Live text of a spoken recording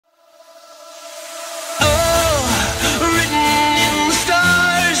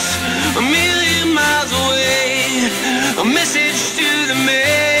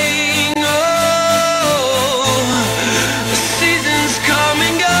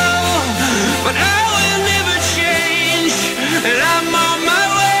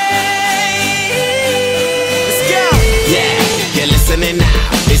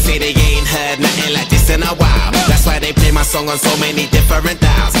play my song on so many different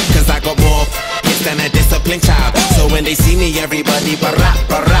dials, cause I got more hits than a disciplined child. So when they see me, everybody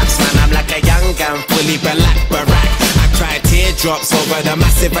barracks. Man, I'm like a young gun, fully black barack. I cry teardrops over the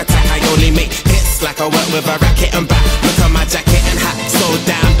massive attack. I only make hits like I work with a racket and back. Look at my jacket and hat, so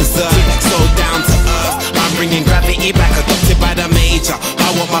damn berserk, so down to earth. I'm bringing gravity back, adopted by the major. I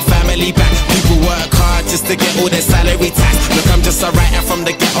want my family back. People work hard just to get all their salary tax. Look, I'm just a writer from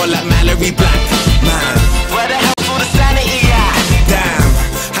the ghetto like Mallory Black. Man, where the hell's all the sanity at? Damn,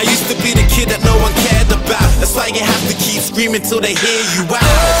 I used to be the kid that no one cared about. That's why you have to keep screaming till they hear you out.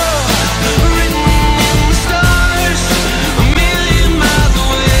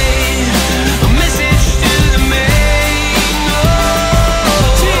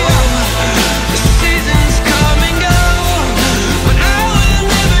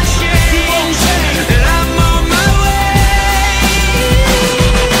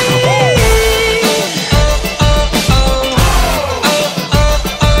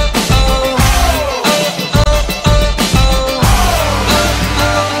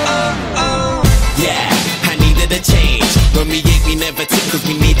 When we ate, we never took, cause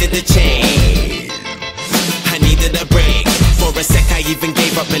we needed a change. I needed a break. For a sec, I even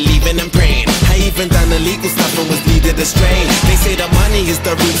gave up believing and praying. I even done illegal stuff and was needed a strain. They say that money is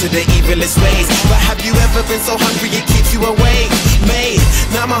the root to the evilest ways, but have you ever been so hungry it keeps you awake? Mate,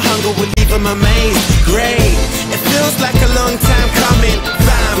 now my hunger will leave them amazed. Great, it feels like a long time coming.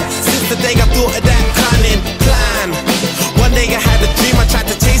 Fam,